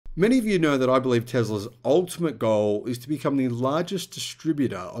Many of you know that I believe Tesla's ultimate goal is to become the largest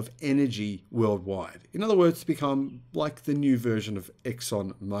distributor of energy worldwide. In other words, to become like the new version of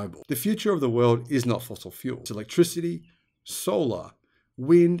ExxonMobil. The future of the world is not fossil fuel. It's electricity, solar,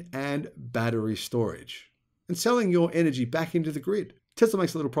 wind, and battery storage, and selling your energy back into the grid. Tesla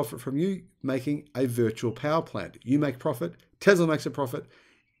makes a little profit from you making a virtual power plant. You make profit, Tesla makes a profit,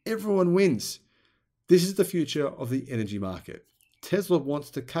 everyone wins. This is the future of the energy market. Tesla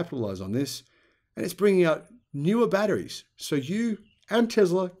wants to capitalize on this, and it's bringing out newer batteries so you and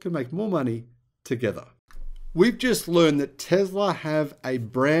Tesla can make more money together. We've just learned that Tesla have a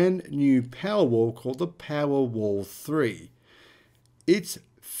brand new Powerwall called the Powerwall 3. It's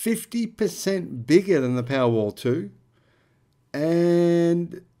 50% bigger than the Powerwall 2,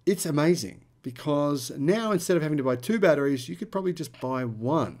 and it's amazing because now instead of having to buy 2 batteries, you could probably just buy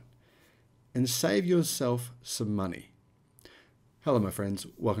 1 and save yourself some money. Hello my friends,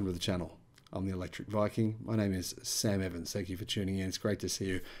 welcome to the channel. I'm the Electric Viking. My name is Sam Evans. Thank you for tuning in. It's great to see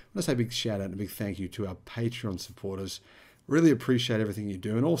you. I want to say a big shout out and a big thank you to our Patreon supporters. Really appreciate everything you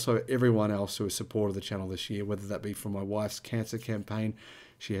do, and also everyone else who has supported the channel this year, whether that be from my wife's cancer campaign.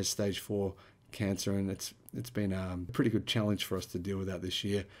 She has stage 4 cancer, and it's been a pretty good challenge for us to deal with that this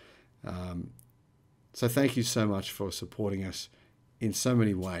year. So thank you so much for supporting us in so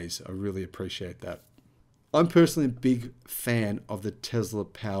many ways. I really appreciate that. I'm personally a big fan of the Tesla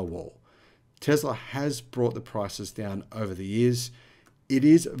Powerwall. Tesla has brought the prices down over the years. It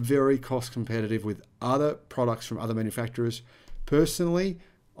is very cost competitive with other products from other manufacturers. Personally,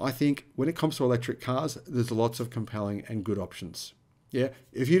 I think when it comes to electric cars, there's lots of compelling and good options. Yeah,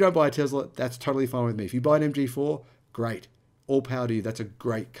 if you don't buy a Tesla, that's totally fine with me. If you buy an MG4, great. All power to you. That's a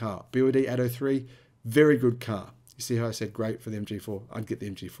great car. BYD 803, very good car. You see how I said great for the MG4? I'd get the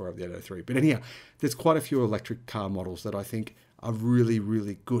MG4 over the 803. But anyhow, there's quite a few electric car models that I think are really,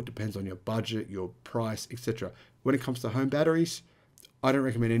 really good. Depends on your budget, your price, etc. When it comes to home batteries, I don't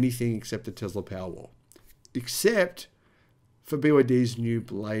recommend anything except the Tesla Powerwall. Except for BYD's new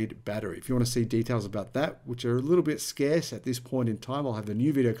Blade battery. If you want to see details about that, which are a little bit scarce at this point in time, I'll have a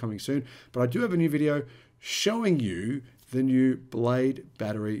new video coming soon. But I do have a new video showing you the new Blade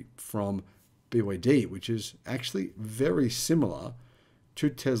battery from BYD, which is actually very similar to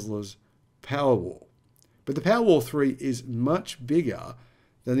Tesla's Powerwall. But the Powerwall 3 is much bigger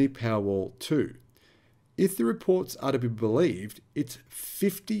than the Powerwall 2. If the reports are to be believed, it's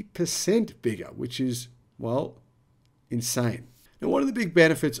 50% bigger, which is, well, insane. Now, one of the big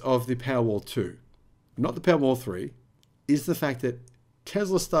benefits of the Powerwall 2, not the Powerwall 3, is the fact that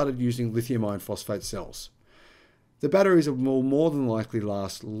Tesla started using lithium iron phosphate cells. The batteries will more than likely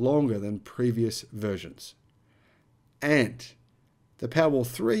last longer than previous versions. And the Powerwall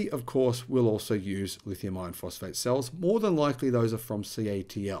 3, of course, will also use lithium iron phosphate cells. More than likely, those are from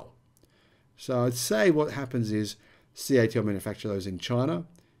CATL. So I'd say what happens is CATL manufacture those in China, and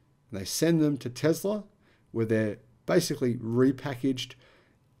they send them to Tesla, where they're basically repackaged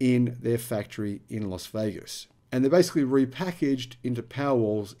in their factory in Las Vegas. And they're basically repackaged into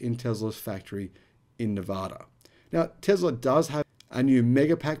Powerwalls in Tesla's factory in Nevada. Now, Tesla does have a new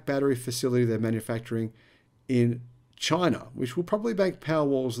Megapack battery facility they're manufacturing in China, which will probably make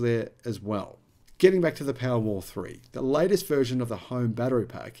Powerwalls there as well. Getting back to the Powerwall 3, the latest version of the home battery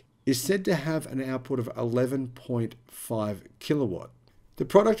pack is said to have an output of 11.5 kilowatt. The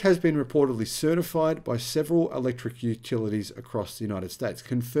product has been reportedly certified by several electric utilities across the United States,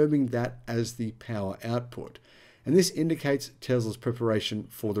 confirming that as the power output. And this indicates Tesla's preparation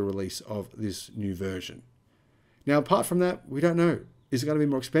for the release of this new version. Now, apart from that, we don't know. Is it going to be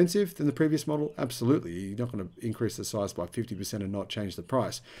more expensive than the previous model? Absolutely. You're not going to increase the size by 50% and not change the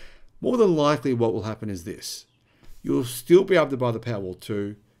price. More than likely, what will happen is this. You'll still be able to buy the Powerwall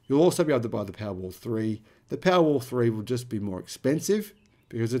 2. You'll also be able to buy the Powerwall 3. The Powerwall 3 will just be more expensive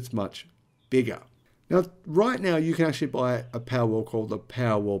because it's much bigger. Now, right now, you can actually buy a Powerwall called the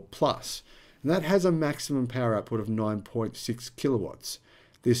Powerwall Plus, and that has a maximum power output of 9.6 kilowatts.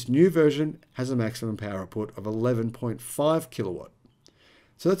 This new version has a maximum power output of 11.5 kilowatt.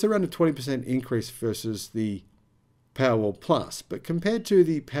 So that's around a 20% increase versus the Powerwall Plus. But compared to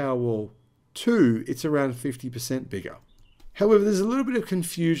the Powerwall 2, it's around 50% bigger. However, there's a little bit of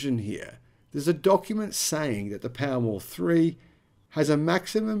confusion here. There's a document saying that the Powerwall 3 has a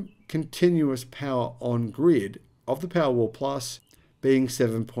maximum continuous power on grid of the Powerwall Plus being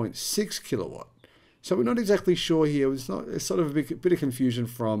 7.6 kilowatt. So we're not exactly sure here. It's sort of a bit of confusion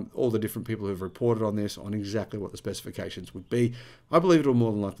from all the different people who have reported on this on exactly what the specifications would be. I believe it will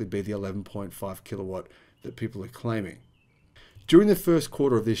more than likely be the 11.5 kilowatt that people are claiming. During the first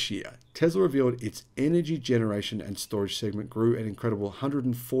quarter of this year, Tesla revealed its energy generation and storage segment grew an incredible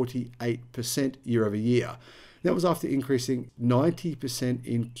 148% year over year. That was after increasing 90%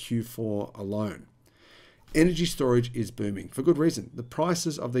 in Q4 alone. Energy storage is booming for good reason. The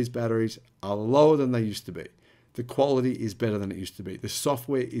prices of these batteries are lower than they used to be. The quality is better than it used to be. The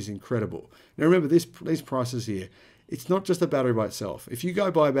software is incredible. Now remember, these prices here, it's not just a battery by itself. If you go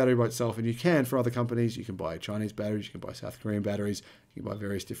buy a battery by itself, and you can for other companies, you can buy Chinese batteries, you can buy South Korean batteries, you can buy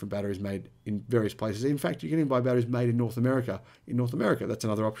various different batteries made in various places. In fact, you can even buy batteries made in North America. That's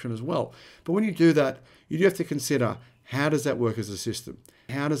another option as well. But when you do that, you do have to consider, how does that work as a system?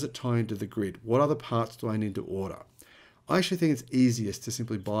 How does it tie into the grid? What other parts do I need to order? I actually think it's easiest to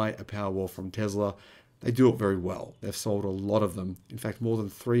simply buy a Powerwall from Tesla. They do it very well. They've sold a lot of them. In fact, more than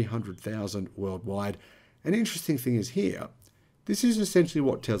 300,000 worldwide. An interesting thing is here, this is essentially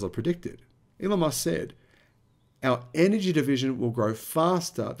what Tesla predicted. Elon Musk said, our energy division will grow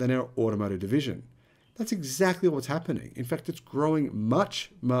faster than our automotive division. That's exactly what's happening. In fact, it's growing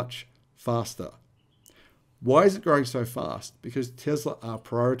much, much faster. Why is it growing so fast? Because Tesla are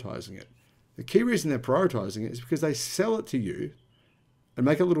prioritizing it. The key reason they're prioritizing it is because they sell it to you and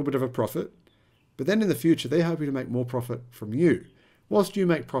make a little bit of a profit, but then in the future, they're hoping to make more profit from you, whilst you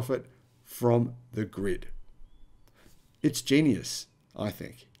make profit from the grid. It's genius, I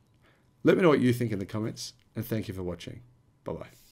think. Let me know what you think in the comments, and thank you for watching. Bye-bye.